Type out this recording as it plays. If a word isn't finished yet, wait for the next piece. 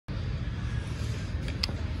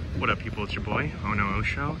What up, people? It's your boy,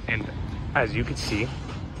 OhNoOsho, and as you can see,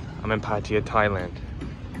 I'm in Pattaya, Thailand,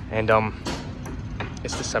 and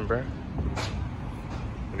it's December.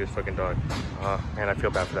 Look at this fucking dog. Man, I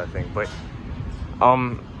feel bad for that thing, but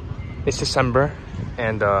it's December,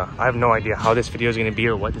 and I have no idea how this video is gonna be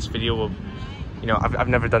or what this video will. You know, I've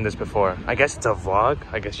never done this before. I guess it's a vlog,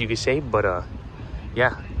 I guess you could say, but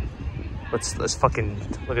yeah. Let's fucking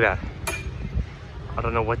look at that. I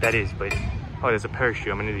don't know what that is, but oh, there's a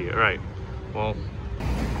parachute. I'm an idiot. All right, well,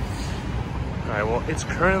 it's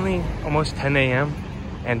currently almost 10 a.m.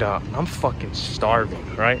 and I'm fucking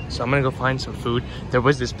starving, right? So I'm gonna go find some food. There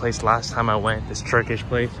was this place last time I went, this Turkish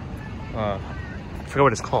place. I forgot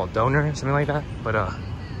what it's called, Donor, something like that. But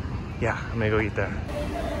yeah, I'm gonna go eat there.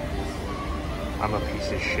 I'm a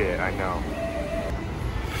piece of shit, I know.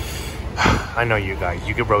 I know you guys,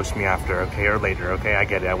 you could roast me after, okay, or later, okay? I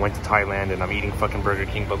get it. I went to Thailand and I'm eating fucking Burger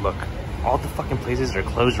King, but look, all the fucking places are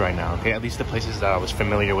closed right now, okay? At least the places that I was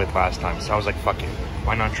familiar with last time. So I was like, fuck it,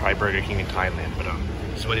 why not try Burger King in Thailand? But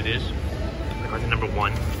this is what it is. I got the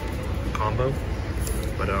 #1 combo.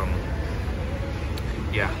 But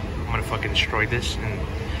yeah, I'm gonna fucking destroy this and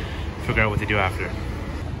figure out what to do after.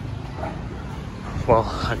 Well,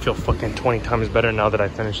 I feel fucking 20 times better now that I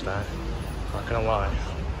finished that. Not gonna lie.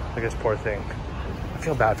 Look at this poor thing. I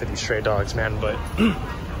feel bad for these stray dogs, man, but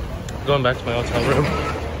going back to my hotel room,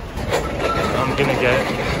 I'm gonna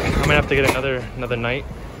have to get another night.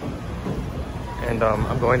 And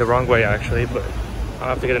I'm going the wrong way actually, but I'll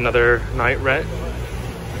have to get another night rent.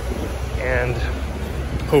 And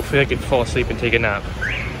hopefully I can fall asleep and take a nap,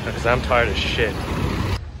 because I'm tired as shit.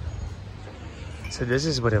 So this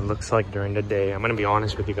is what it looks like during the day. I'm gonna be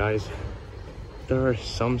honest with you guys. There are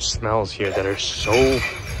some smells here that are so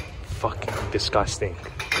fucking disgusting.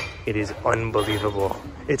 It is unbelievable.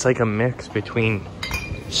 It's like a mix between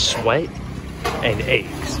sweat and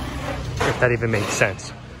eggs, if that even makes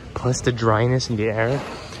sense. Plus the dryness in the air.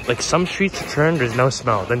 Like some streets you turn, there's no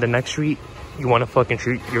smell. Then the next street, you want to fucking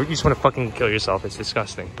you just want to fucking kill yourself. It's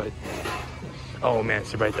disgusting. But oh man,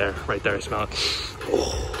 see right there, I smell it.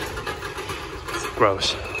 Oh, it's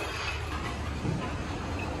gross.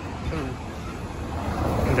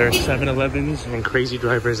 There's 7-Elevens and crazy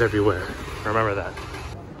drivers everywhere. Remember that.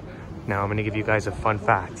 Now I'm gonna give you guys a fun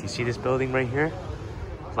fact. You see this building right here?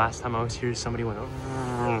 Last time I was here, somebody went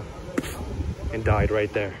and died right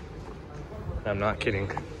there. I'm not kidding.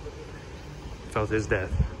 Felt his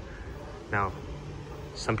death. Now,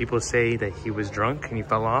 some people say that he was drunk and he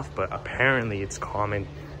fell off, but apparently it's common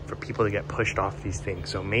for people to get pushed off these things.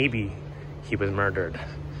 So maybe he was murdered.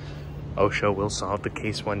 Osho will solve the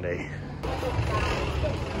case one day.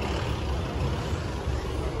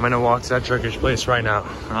 I'm gonna walk to that Turkish place right now.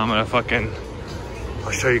 I'll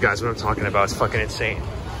show you guys what I'm talking about. It's fucking insane.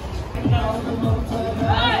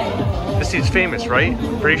 This dude's famous, right?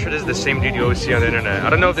 Pretty sure this is the same dude you always see on the internet. I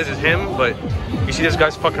don't know if this is him, but you see this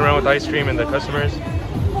guy's fucking around with ice cream and the customers.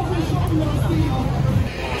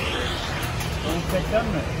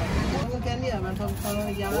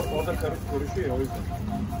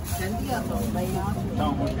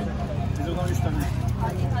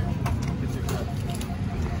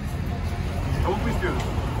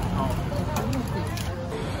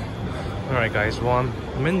 Alright guys, well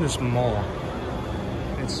I'm in this mall.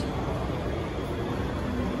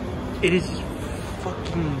 It is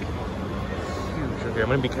fucking huge. Okay, I'm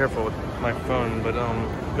gonna be careful with my phone, but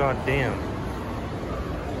god damn.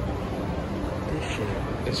 This shit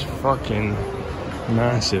is fucking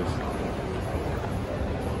massive.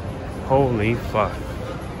 Holy fuck.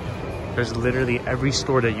 There's literally every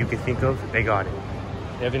store that you could think of, they got it.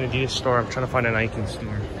 They have an Adidas store. I'm trying to find a Nike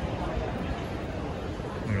store.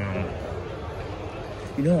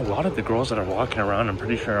 You know, a lot of the girls that are walking around, I'm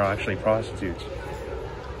pretty sure are actually prostitutes.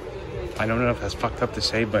 I don't know if that's fucked up to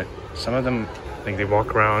say, but some of them, like, they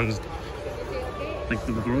walk around, like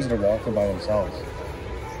the girls that are walking by themselves.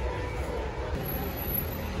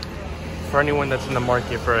 For anyone that's in the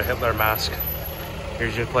market for a Hitler mask,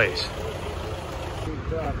 here's your place.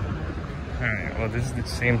 Alright, well this is the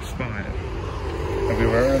same spot that we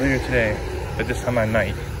were earlier today, but this time at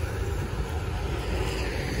night.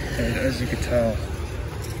 And as you can tell,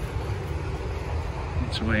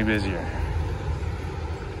 it's way busier.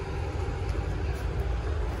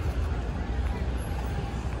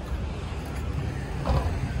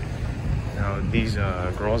 Now these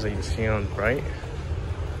girls that you see on the right,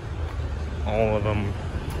 all of them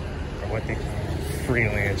are what they call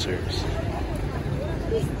freelancers.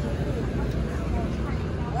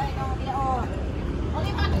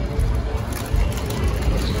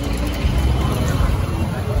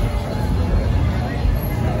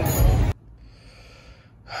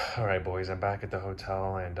 All right, boys, I'm back at the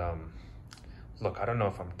hotel, and look, I don't know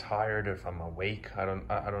if I'm tired, if I'm awake. I don't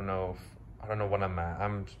know what I'm at.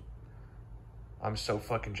 I'm so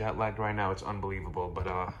fucking jet lagged right now. It's unbelievable. But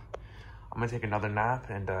I'm gonna take another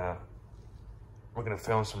nap, and we're gonna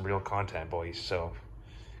film some real content, boys. So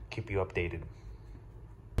keep you updated.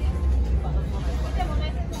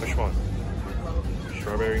 Which one?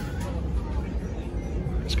 Strawberry.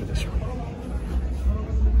 Let's get this one.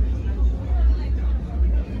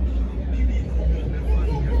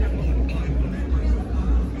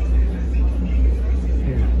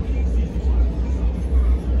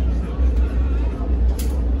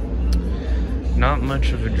 Not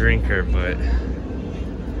much of a drinker, but I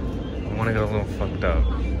want to get a little fucked up.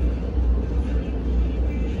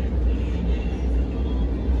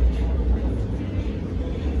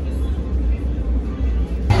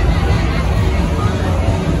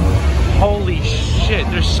 Holy shit,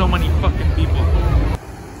 there's so many fucking people.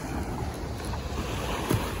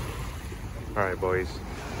 Alright, boys.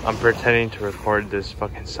 I'm pretending to record this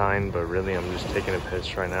fucking sign, but really I'm just taking a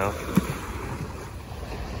piss right now.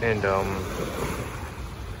 And,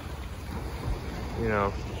 you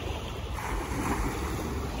know,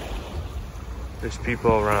 there's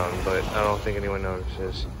people around, but I don't think anyone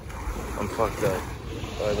notices. I'm fucked up,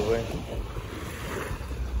 by the way.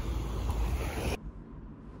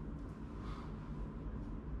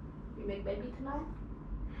 You make baby tonight?